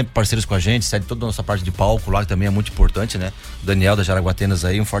 também sempre parceiros com a gente, cede toda a nossa parte de palco lá, que também é muito importante, né? O Daniel da Jaraguá Tendas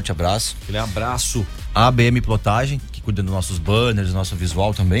aí, um forte abraço. Aquele abraço. A ABM Plotagem, que cuida dos nossos banners, do nosso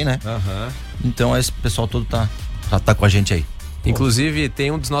visual também, né? Então esse pessoal todo tá com a gente aí. Inclusive, tem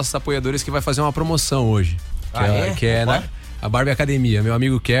um dos nossos apoiadores que vai fazer uma promoção hoje. Que é a Barbie Academia. Meu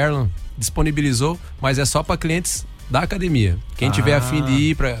amigo Kerlon disponibilizou, mas é só para clientes da academia. Quem tiver a fim de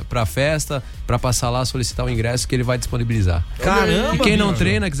ir pra festa, pra passar lá, solicitar o ingresso, que ele vai disponibilizar. Caramba! E quem não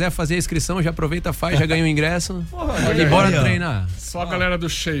treina, quiser fazer a inscrição, já aproveita, faz, já ganha o ingresso. E bora treinar. Só a galera do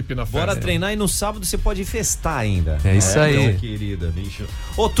shape na festa. Bora treinar e no sábado você pode festar ainda. É isso aí. Então, querida, bicho.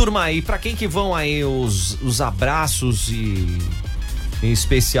 Ô, turma, aí, pra quem que vão aí os abraços e em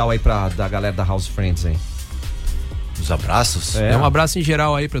especial aí da galera da House Friends aí? Os abraços? É um abraço em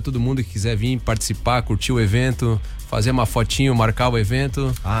geral aí pra todo mundo que quiser vir participar, curtir o evento, fazer uma fotinho, marcar o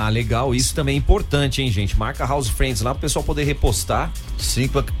evento. Ah, legal. Isso também é importante, hein, gente? Marca House Friends lá pro pessoal poder repostar. Sim,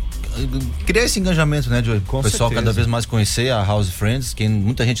 pra criar esse engajamento, né, Joey? O pessoal cada vez mais conhecer a House Friends, que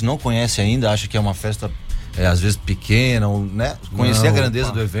muita gente não conhece ainda, acha que é uma festa às vezes pequena, né? Conhecer a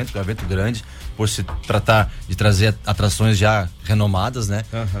grandeza do evento, que é um evento grande, por se tratar de trazer atrações já renomadas, né?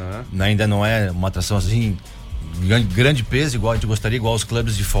 Ainda não é uma atração assim grande peso, igual a gente gostaria, igual os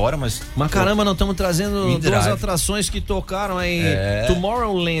clubes de fora, mas caramba, nós estamos trazendo duas atrações que tocaram aí,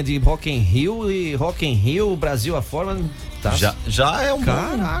 Tomorrowland e Rock in Rio, e Rock in Rio, Brasil afora. Tá. Já é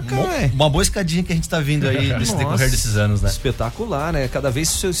uma boa escadinha que a gente tá vindo aí nesse decorrer desses anos, né? Espetacular, né? Cada vez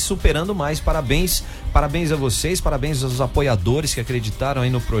se superando mais. Parabéns a vocês, parabéns aos apoiadores que acreditaram aí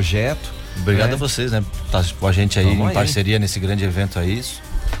no projeto. Obrigado a vocês, né? Tá com a gente aí em parceria nesse grande evento aí,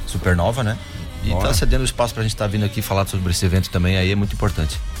 Supernova, né? E tá cedendo espaço pra gente estar vindo aqui falar sobre esse evento também, aí é muito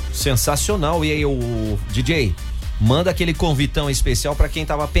importante. Sensacional. E aí, o DJ, manda aquele convitão especial pra quem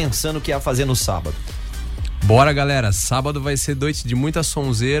tava pensando o que ia fazer no sábado. Bora, galera. Sábado vai ser noite de muita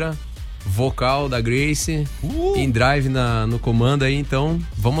sonzeira, vocal da Grace, em drive no comando aí, então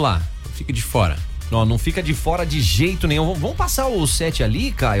vamos lá. Não fica de fora. Não fica de fora de jeito nenhum. Vamos passar o set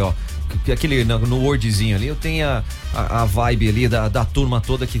ali, Caio, ó. Aquele no wordzinho ali, eu tenho a vibe ali da turma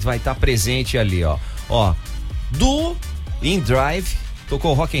toda que vai estar presente ali, ó. Do In Drive,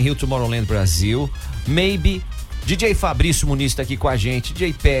 tocou Rock in Rio, Tomorrowland Brasil, Maybe, DJ Fabrício Muniz tá aqui com a gente,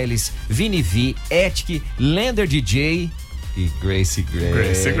 DJ Peles, Vini V, Ethic, Lander DJ e Grace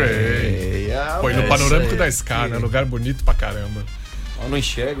Gray. Foi no panorâmico da Scar, né? Lugar bonito pra caramba. Eu não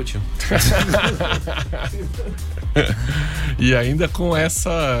enxergo, tio. E ainda com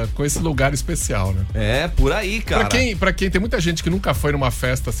esse lugar especial, né? É, por aí, cara. Pra quem tem muita gente que nunca foi numa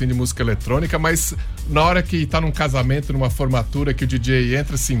festa assim de música eletrônica, mas na hora que tá num casamento, numa formatura, que o DJ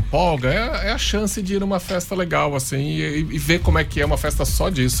entra e se empolga, é a chance de ir numa festa legal, assim, e ver como é que é uma festa só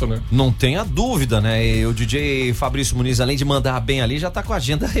disso, né? Não tenha dúvida, né? E o DJ Fabrício Muniz, além de mandar bem ali, já tá com a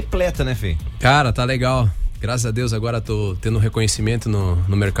agenda repleta, né, Fê? Cara, tá legal. Graças a Deus agora tô tendo reconhecimento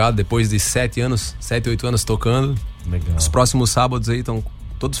no mercado, depois de 7, 8 anos tocando. Legal. Os próximos sábados aí estão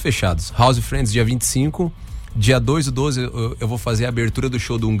todos fechados. House Friends dia 25, dia 2 do 12 eu vou fazer a abertura do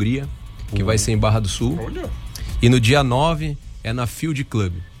show do Hungria, que vai ser em Barra do Sul. Olha. E no dia 9 é na Field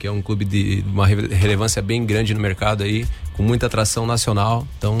Club, que é um clube de uma relevância bem grande no mercado aí, com muita atração nacional,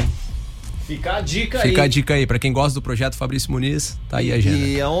 então... Fica a dica Fica a dica aí, pra quem gosta do projeto Fabrício Muniz, tá aí a agenda.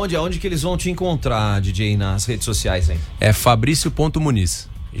 E aonde que eles vão te encontrar, DJ, nas redes sociais, hein? É Fabrício.Muniz.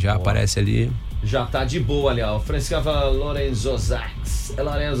 Já aparece ali. Já tá de boa ali, ó. Francisca Lorenzo Sax.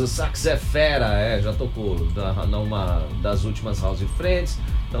 Lorenzo Sax é fera, já tocou numa das últimas House Friends.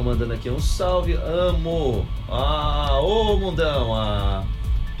 Estão mandando aqui um salve. Amo. Ô mundão. A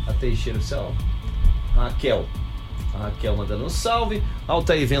Teixeira do Céu. Raquel mandando um salve.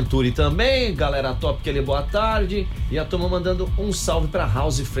 Altair Venturi também. Galera top, que ele boa tarde. E a turma mandando um salve pra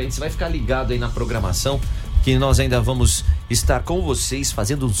House Friends. Você vai ficar ligado aí na programação, que nós ainda vamos estar com vocês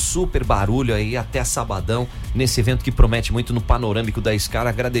fazendo um super barulho aí até sabadão, nesse evento que promete muito no panorâmico da Scar.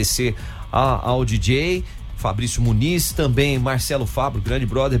 Agradecer ao DJ Fabrício Muniz, também Marcelo Fabro, grande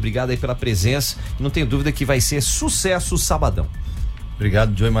brother, obrigado aí pela presença. Não tenho dúvida que vai ser sucesso o sabadão.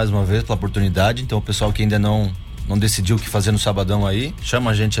 Obrigado, Joey, mais uma vez pela oportunidade. Então, o pessoal que ainda não decidiu o que fazer no sabadão aí, chama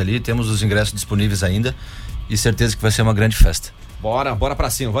a gente ali, temos os ingressos disponíveis ainda e certeza que vai ser uma grande festa. Bora pra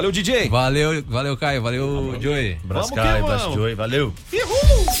cima. Valeu, DJ. Valeu, Caio. Valeu, Joey. Abraço, Caio. Abraço, Joey. Valeu.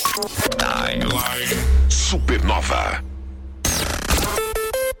 Timeline Supernova.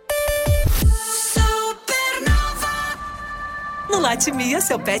 No Lote Mia,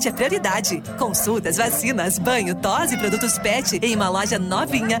 seu pet é prioridade. Consultas, vacinas, banho, tosse e produtos pet em uma loja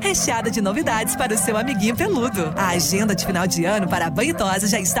novinha, recheada de novidades para o seu amiguinho peludo. A agenda de final de ano para banho e tosse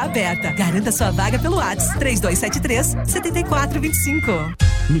já está aberta. Garanta sua vaga pelo WhatsApp 3273-7425.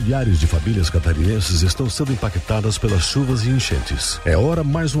 Milhares de famílias catarinenses estão sendo impactadas pelas chuvas e enchentes. É hora,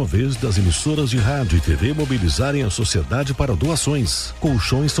 mais uma vez, das emissoras de rádio e TV mobilizarem a sociedade para doações.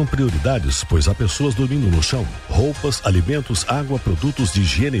 Colchões são prioridades, pois há pessoas dormindo no chão. Roupas, alimentos, água, produtos de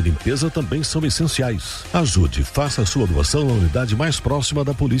higiene e limpeza também são essenciais. Ajude, faça a sua doação na unidade mais próxima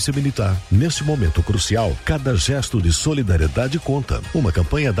da Polícia Militar. Neste momento crucial, cada gesto de solidariedade conta. Uma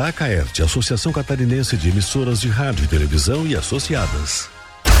campanha da ACAERT, Associação Catarinense de Emissoras de Rádio e Televisão e Associadas.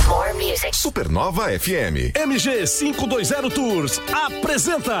 Supernova FM. MG 520 Tours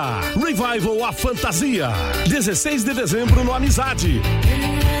apresenta Revival a Fantasia. 16 de dezembro no Amizade.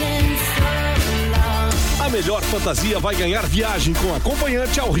 A melhor fantasia vai ganhar viagem com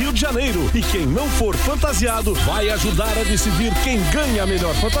acompanhante ao Rio de Janeiro. E quem não for fantasiado vai ajudar a decidir quem ganha a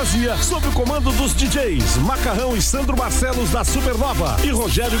melhor fantasia sob o comando dos DJs Macarrão e Sandro Barcelos da Supernova e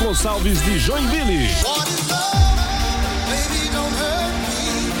Rogério Gonçalves de Joinville.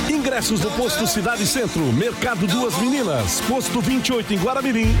 Ingressos no Posto Cidade Centro, Mercado Duas Meninas, Posto 28 em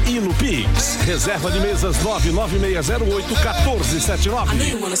Guaramirim e no Pix. Reserva de mesas 99608-1479.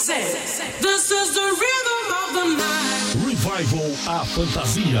 Revival a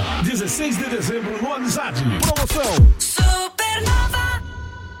Fantasia. 16 de dezembro no Amizade. Promoção Supernova.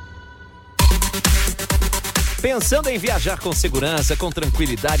 Pensando em viajar com segurança, com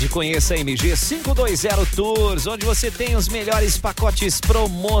tranquilidade, conheça a MG 520 Tours, onde você tem os melhores pacotes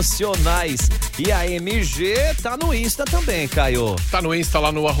promocionais. E a MG tá no Insta também, Caio. Tá no Insta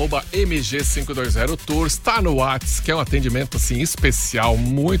lá no @MG 520 Tours, tá no WhatsApp, que é um atendimento assim especial,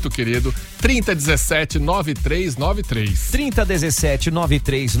 muito querido, 3017-9393.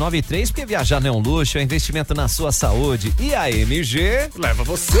 3017-9393, porque viajar não é um luxo, é um investimento na sua saúde. E a MG leva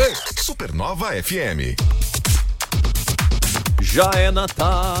você. Supernova FM. Já é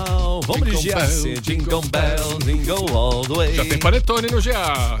Natal, vamos de Giasse, Jingle Bell, Jingle All the Way. Já tem panetone no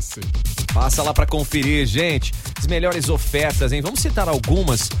Giasse. Passa lá pra conferir, gente, as melhores ofertas, hein? Vamos citar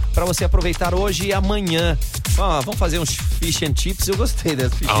algumas pra você aproveitar hoje e amanhã. Vamos fazer uns fish and chips, eu gostei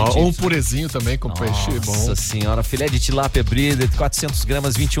dessa fish and chips. Um purezinho também com peixe bom. Nossa senhora, filé de tilápia breaded, 400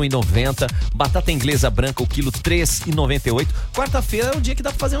 gramas, 21,90. Batata inglesa branca, o quilo, 3,98. Quarta-feira é o dia que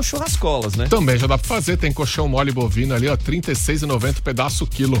dá pra fazer um churrascolas, né? Também já dá pra fazer, tem colchão mole bovino ali, ó, 36,90 pedaço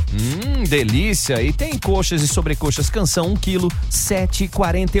quilo. Delícia. E tem coxas e sobrecoxas canção, 1 quilo,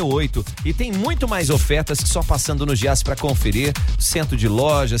 7,48. E tem muito mais ofertas que só passando no Giasse pra conferir. Centro de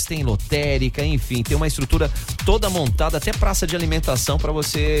lojas, tem lotérica, enfim, tem uma estrutura toda montada, até praça de alimentação pra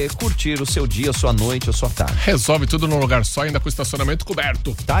você curtir o seu dia, a sua noite, a sua tarde. Resolve tudo num lugar só, ainda com estacionamento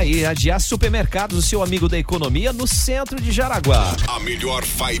coberto. Tá aí, a Giasse Supermercados, o seu amigo da economia, no centro de Jaraguá. A melhor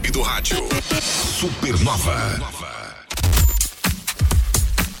vibe do rádio. Supernova.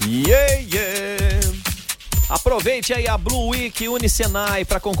 Yeah. Aproveite aí a Blue Week Unisenai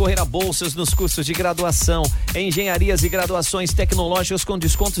para concorrer a bolsas nos cursos de graduação, engenharias e graduações tecnológicas com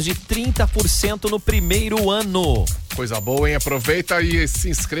descontos de 30% no primeiro ano. Coisa boa, hein? Aproveita e se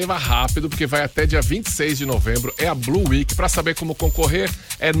inscreva rápido, porque vai até dia 26 de novembro. É a Blue Week. Para saber como concorrer,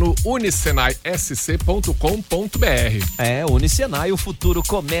 é no unisenaisc.com.br. Unisenai, o futuro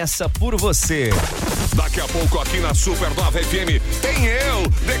começa por você. Daqui a pouco aqui na Supernova FM tem eu,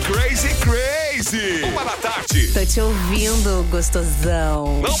 The Crazy Crazy. 1h da tarde. Tô te ouvindo,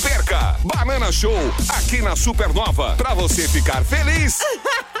 gostosão. Não perca! Banana Show aqui na Supernova. Pra você ficar feliz,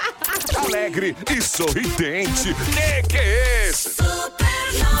 alegre e sorridente. Que é esse?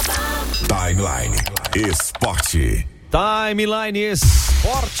 Supernova. Timeline Esporte. Timeline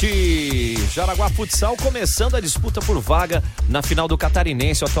Esporte. Jaraguá Futsal começando a disputa por vaga na final do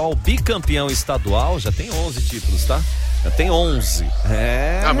Catarinense, o atual bicampeão estadual. Já tem 11 títulos, tá? Já tem 11.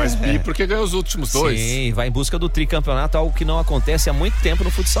 Mas bi porque ganhou os últimos 2. Sim, vai em busca do tricampeonato, algo que não acontece há muito tempo no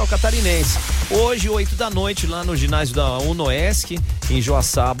futsal catarinense. Hoje, 8 da noite, lá no ginásio da Unoesc, em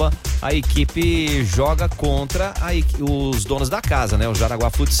Joaçaba, a equipe joga contra os donos da casa, né? O Jaraguá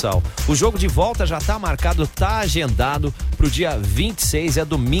Futsal. O jogo de volta já tá marcado, tá agendado pro dia 26, é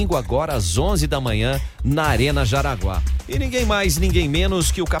domingo agora, às 11 da manhã, na Arena Jaraguá. E ninguém mais, ninguém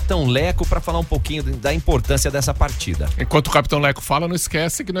menos que o Capitão Leco para falar um pouquinho da importância dessa partida. Enquanto o Capitão Leco fala, não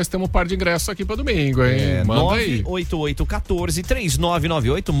esquece que nós temos um par de ingressos aqui para domingo, hein? Manda aí.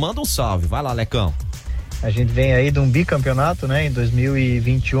 98814-3998, manda um salve. Vai lá, Lecão. A gente vem aí de um bicampeonato, né? Em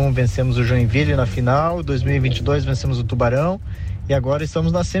 2021 vencemos o Joinville na final, 2022 vencemos o Tubarão E agora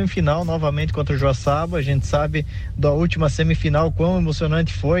estamos na semifinal novamente contra o Joaçaba. A gente sabe da última semifinal quão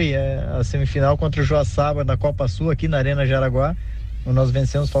emocionante foi a semifinal contra o Joaçaba da Copa Sul aqui na Arena Jaraguá. Nós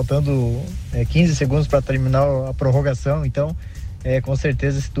vencemos faltando 15 segundos para terminar a prorrogação. Então, com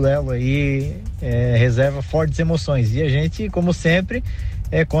certeza esse duelo aí reserva fortes emoções. E a gente, como sempre,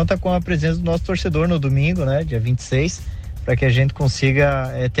 conta com a presença do nosso torcedor no domingo, né, dia 26, para que a gente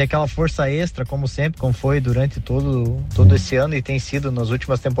consiga ter aquela força extra, como sempre, como foi durante todo esse ano e tem sido nas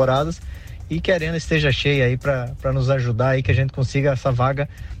últimas temporadas, e que a arena esteja cheia aí para nos ajudar aí, que a gente consiga essa vaga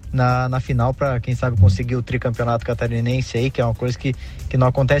na final, para quem sabe conseguir o tricampeonato catarinense aí, que é uma coisa que não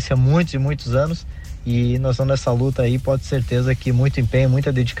acontece há muitos e muitos anos, e nós estamos nessa luta aí, pode ter certeza que muito empenho,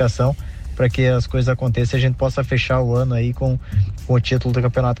 muita dedicação para que as coisas aconteçam e a gente possa fechar o ano aí com o título do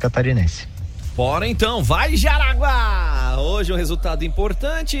campeonato catarinense. Bora então, vai Jaraguá! Hoje um resultado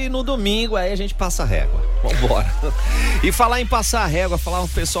importante e no domingo aí a gente passa a régua. Vambora. E falar em passar a régua, falar um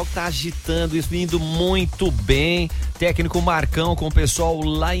pessoal que tá agitando, indo muito bem. Técnico Marcão com o pessoal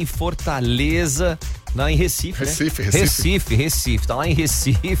lá em Fortaleza. Não, em Recife, Recife, tá lá em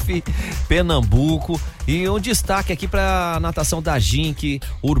Recife, Pernambuco. E um destaque aqui pra natação da Gink,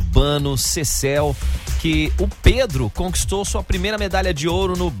 Urbano, Cecel, que o Pedro conquistou sua primeira medalha de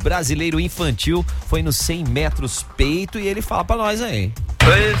ouro no Brasileiro Infantil, foi nos 100 metros peito, e ele fala pra nós aí.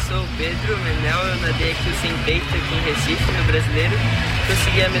 Oi, eu sou o Pedro Menel, eu nadei aqui o 100 peito aqui em Recife, no Brasileiro,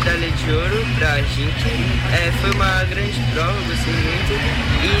 consegui a medalha de ouro pra Gink, foi uma grande prova, gostei muito,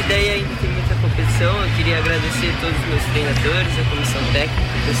 e daí ainda tem muita competição. Eu queria agradecer a todos os meus treinadores, a comissão técnica,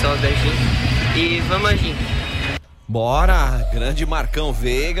 o pessoal da Gink, e vamos a Gink. Bora, grande Marcão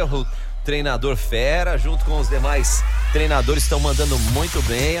Veiga, o treinador fera, junto com os demais treinadores, estão mandando muito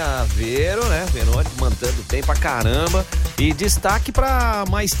bem. A Vero, né? Verônica mandando bem pra caramba. E destaque para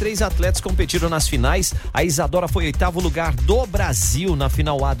mais 3 atletas que competiram nas finais. A Isadora foi 8º lugar do Brasil na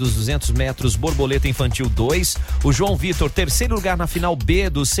final A dos 200 metros borboleta infantil 2. O João Vitor, 3º lugar na final B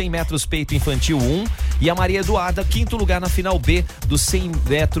dos 100 metros peito infantil 1. E a Maria Eduarda, 5º lugar na final B dos 100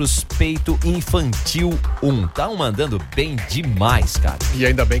 metros peito infantil 1. Tão mandando bem demais, cara. E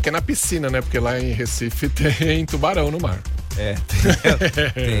ainda bem que é na piscina, né? Porque lá em Recife tem tubarão no mar.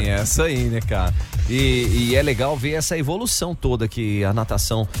 Tem essa aí, né, cara? E é legal ver essa evolução toda que a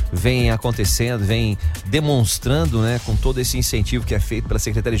natação vem acontecendo, vem demonstrando, né, com todo esse incentivo que é feito pela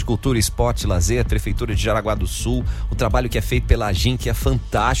Secretaria de Cultura, Esporte e Lazer, a Prefeitura de Jaraguá do Sul, o trabalho que é feito pela GIM, que é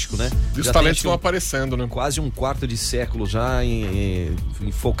fantástico, né? E os talentos estão aparecendo, né? Quase um quarto de século já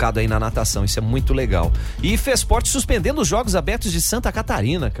focado aí na natação, isso é muito legal. E FESPORT suspendendo os Jogos Abertos de Santa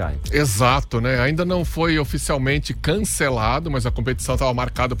Catarina, Caio. Exato, né? Ainda não foi oficialmente cancelado, mas a competição estava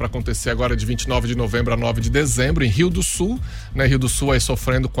marcada para acontecer agora de 29 de novembro a 9 de dezembro em Rio do Sul, né? Rio do Sul aí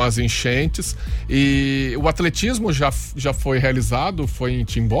sofrendo com as enchentes, e o atletismo já foi realizado, foi em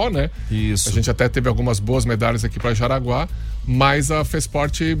Timbó, né? Isso. A gente até teve algumas boas medalhas aqui para Jaraguá, mas a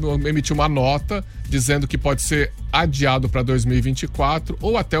FESPORT emitiu uma nota dizendo que pode ser adiado para 2024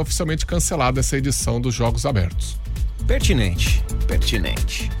 ou até oficialmente cancelada essa edição dos Jogos Abertos. Pertinente.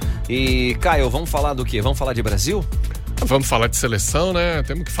 E, Caio, vamos falar do quê? Vamos falar de Brasil? Vamos falar de seleção, né?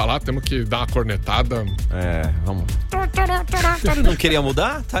 Temos que dar uma cornetada. Vamos. Não queria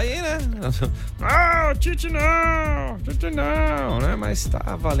mudar? Tá aí, né? Tite não, né? Mas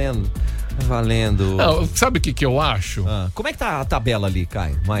tá valendo. Não, sabe o que eu acho? Como é que tá a tabela ali,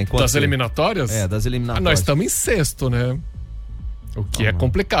 Caio? Das eliminatórias? Das eliminatórias. Nós estamos em sexto, né? O que é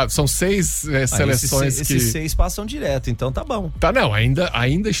complicado. São 6 seleções que... Esses 6 passam direto, então tá bom. Tá, não, ainda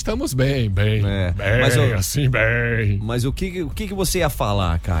estamos bem. Mas o que você ia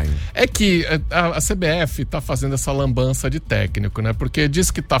falar, Caio? É que a CBF tá fazendo essa lambança de técnico, né? Porque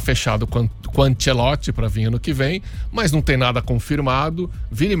diz que tá fechado com o Ancelotti pra vir ano que vem, mas não tem nada confirmado.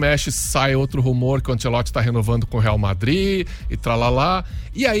 Vira e mexe, sai outro rumor que o Ancelotti tá renovando com o Real Madrid e tralalá.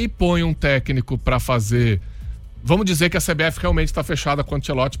 E aí põe um técnico pra fazer... Vamos dizer que a CBF realmente está fechada com o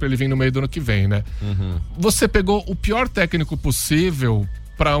Ancelotti para ele vir no meio do ano que vem, né? Uhum. Você pegou o pior técnico possível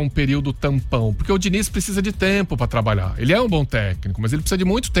para um período tampão, porque o Diniz precisa de tempo para trabalhar. Ele é um bom técnico, mas ele precisa de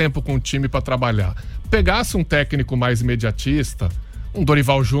muito tempo com o time para trabalhar. Pegasse um técnico mais imediatista, um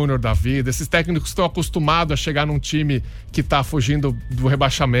Dorival Júnior da vida, esses técnicos estão acostumados a chegar num time que tá fugindo do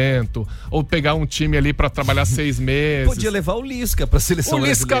rebaixamento, ou pegar um time ali pra trabalhar 6 meses. Podia levar o Lisca pra seleção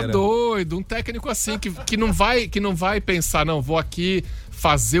brasileira. O Lisca doido, um técnico assim que não vai pensar, não, vou aqui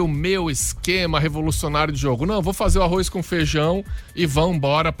fazer o meu esquema revolucionário de jogo. Não, vou fazer o arroz com feijão e vão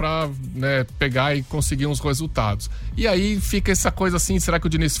embora pra, né, pegar e conseguir uns resultados. E aí fica essa coisa assim, será que o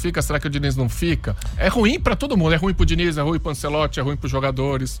Diniz fica, será que o Diniz não fica? É ruim pra todo mundo, é ruim pro Diniz, é ruim pro Ancelotti, é ruim pros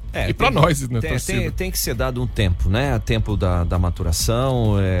jogadores e pra nós, né, tem que ser dado um tempo, né? Tempo da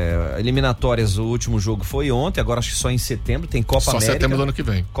maturação, eliminatórias, o último jogo foi ontem, agora acho que só em setembro, tem Copa América. Só setembro do ano que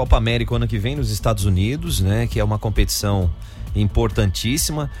vem. Copa América o ano que vem nos Estados Unidos, né? Que é uma competição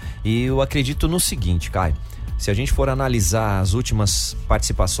importantíssima, e eu acredito no seguinte, Caio, se a gente for analisar as últimas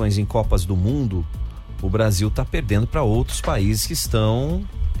participações em Copas do Mundo, o Brasil tá perdendo para outros países que estão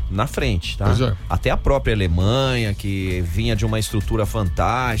na frente, tá? Até a própria Alemanha, que vinha de uma estrutura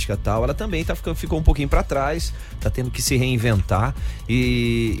fantástica, tal, ela também ficou um pouquinho para trás, tá tendo que se reinventar,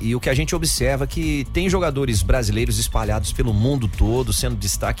 e o que a gente observa é que tem jogadores brasileiros espalhados pelo mundo todo, sendo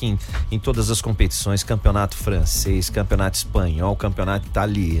destaque em todas as competições, campeonato francês, campeonato espanhol, campeonato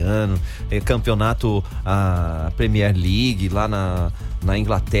italiano, campeonato Premier League lá na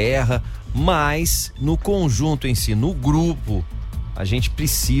Inglaterra, mas no conjunto em si, no grupo, a gente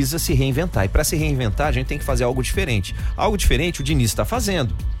precisa se reinventar. E para se reinventar, a gente tem que fazer algo diferente. Algo diferente o Diniz está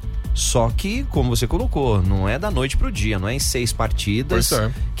fazendo. Só que, como você colocou, não é da noite pro dia, não é em 6 partidas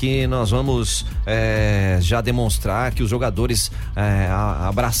que nós vamos já demonstrar que os jogadores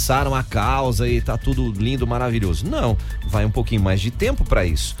abraçaram a causa e tá tudo lindo, maravilhoso. Não, vai um pouquinho mais de tempo para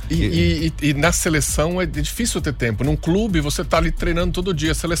isso. E na seleção é difícil ter tempo. Num clube você tá ali treinando todo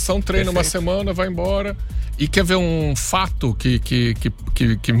dia, a seleção treina uma semana, vai embora. E quer ver um fato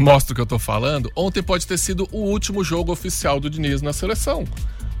que mostra o que eu tô falando? Ontem pode ter sido o último jogo oficial do Diniz na seleção.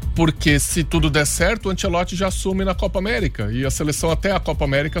 Porque se tudo der certo, o Ancelotti já assume na Copa América. E a seleção até a Copa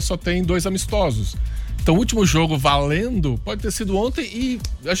América só tem 2 amistosos. Então o último jogo valendo pode ter sido ontem e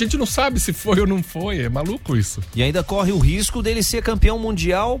a gente não sabe se foi ou não foi. É maluco isso. E ainda corre o risco dele ser campeão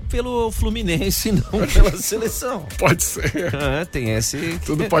mundial pelo Fluminense, não pela seleção. Pode ser. Tem esse...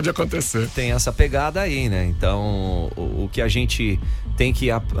 Tudo pode acontecer. Tem essa pegada aí, né? Então o que a gente tem que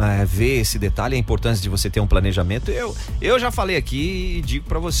ver esse detalhe, a importância de você ter um planejamento. Eu já falei aqui e digo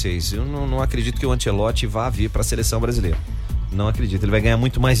pra vocês, eu não acredito que o Ancelotti vá vir pra seleção brasileira. Não acredito, ele vai ganhar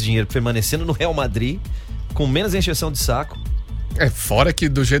muito mais dinheiro permanecendo no Real Madrid, com menos encheção de saco. Fora que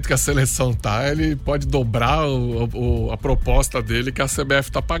do jeito que a seleção tá, ele pode dobrar a proposta dele que a CBF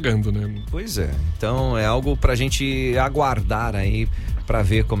tá pagando, né? Pois é, então é algo pra gente aguardar aí, pra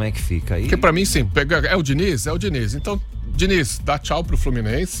ver como é que fica aí. Porque pra mim, sim, é o Diniz? É o Diniz. Então, Diniz, dá tchau pro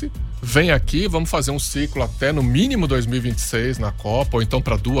Fluminense, vem aqui, vamos fazer um ciclo até no mínimo 2026 na Copa, ou então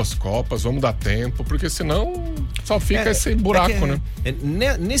para 2 Copas, vamos dar tempo, porque senão só fica esse buraco, né?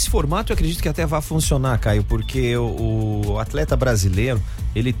 Nesse formato eu acredito que até vai funcionar, Caio, porque o atleta brasileiro,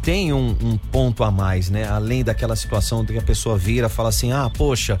 ele tem um ponto a mais, né? Além daquela situação que a pessoa vira, fala assim,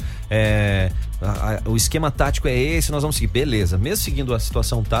 poxa, o esquema tático é esse, nós vamos seguir. Beleza, mesmo seguindo a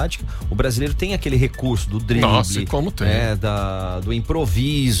situação tática, o brasileiro tem aquele recurso do drible. Nossa, como tem? Do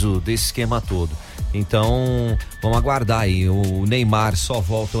improviso, desse esquema todo. Então, vamos aguardar aí. O Neymar só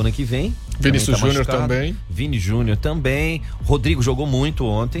volta o ano que vem. Vinícius Júnior também. Vini Júnior também. Rodrigo jogou muito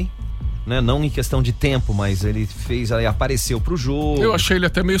ontem. Né? Não em questão de tempo, mas ele apareceu pro jogo. Eu achei ele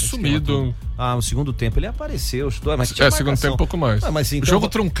até meio sumido. No segundo tempo ele apareceu, mas segundo tempo um pouco mais. Mas então, jogo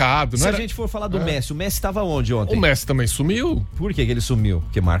truncado, né? Se a gente for falar do Messi, o Messi estava onde ontem? O Messi também sumiu. Por que ele sumiu?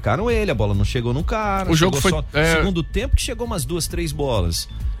 Porque marcaram ele, a bola não chegou no cara. O jogo foi só segundo tempo que chegou umas 2, 3 bolas.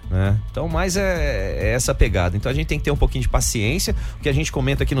 Né? Então, mais é essa pegada. Então a gente tem que ter um pouquinho de paciência. O que a gente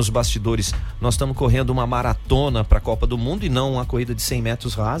comenta aqui nos bastidores, nós estamos correndo uma maratona para a Copa do Mundo e não uma corrida de 100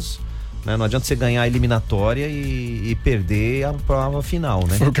 metros rasos. Né? Não adianta você ganhar a eliminatória e perder a prova final,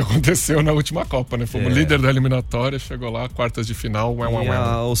 né? Foi o que aconteceu na última Copa, né? Fomos líder da eliminatória, chegou lá, quartas de final,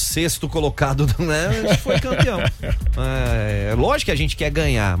 o 6º colocado, né? Foi campeão. Lógico que a gente quer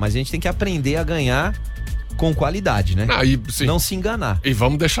ganhar, mas a gente tem que aprender a ganhar com qualidade, né? Não se enganar. E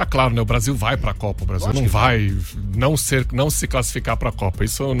vamos deixar claro, né? O Brasil vai pra Copa, o Brasil não vai não se classificar pra Copa,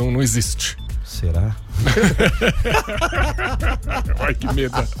 isso não existe. Será? Ai, que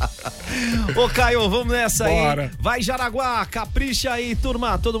medo. Ô, Caio, vamos nessa. Bora. Aí. Vai, Jaraguá, capricha aí,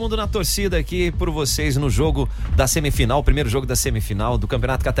 turma. Todo mundo na torcida aqui por vocês no jogo da semifinal, o primeiro jogo da semifinal do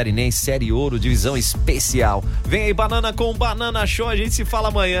Campeonato Catarinense, Série Ouro, divisão especial. Vem aí, Banana com Banana Show. A gente se fala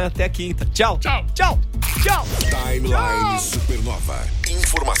amanhã. Até quinta. Tchau. Tchau. Tchau. Tchau. Timeline Supernova.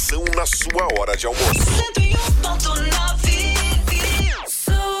 Informação na sua hora de almoço.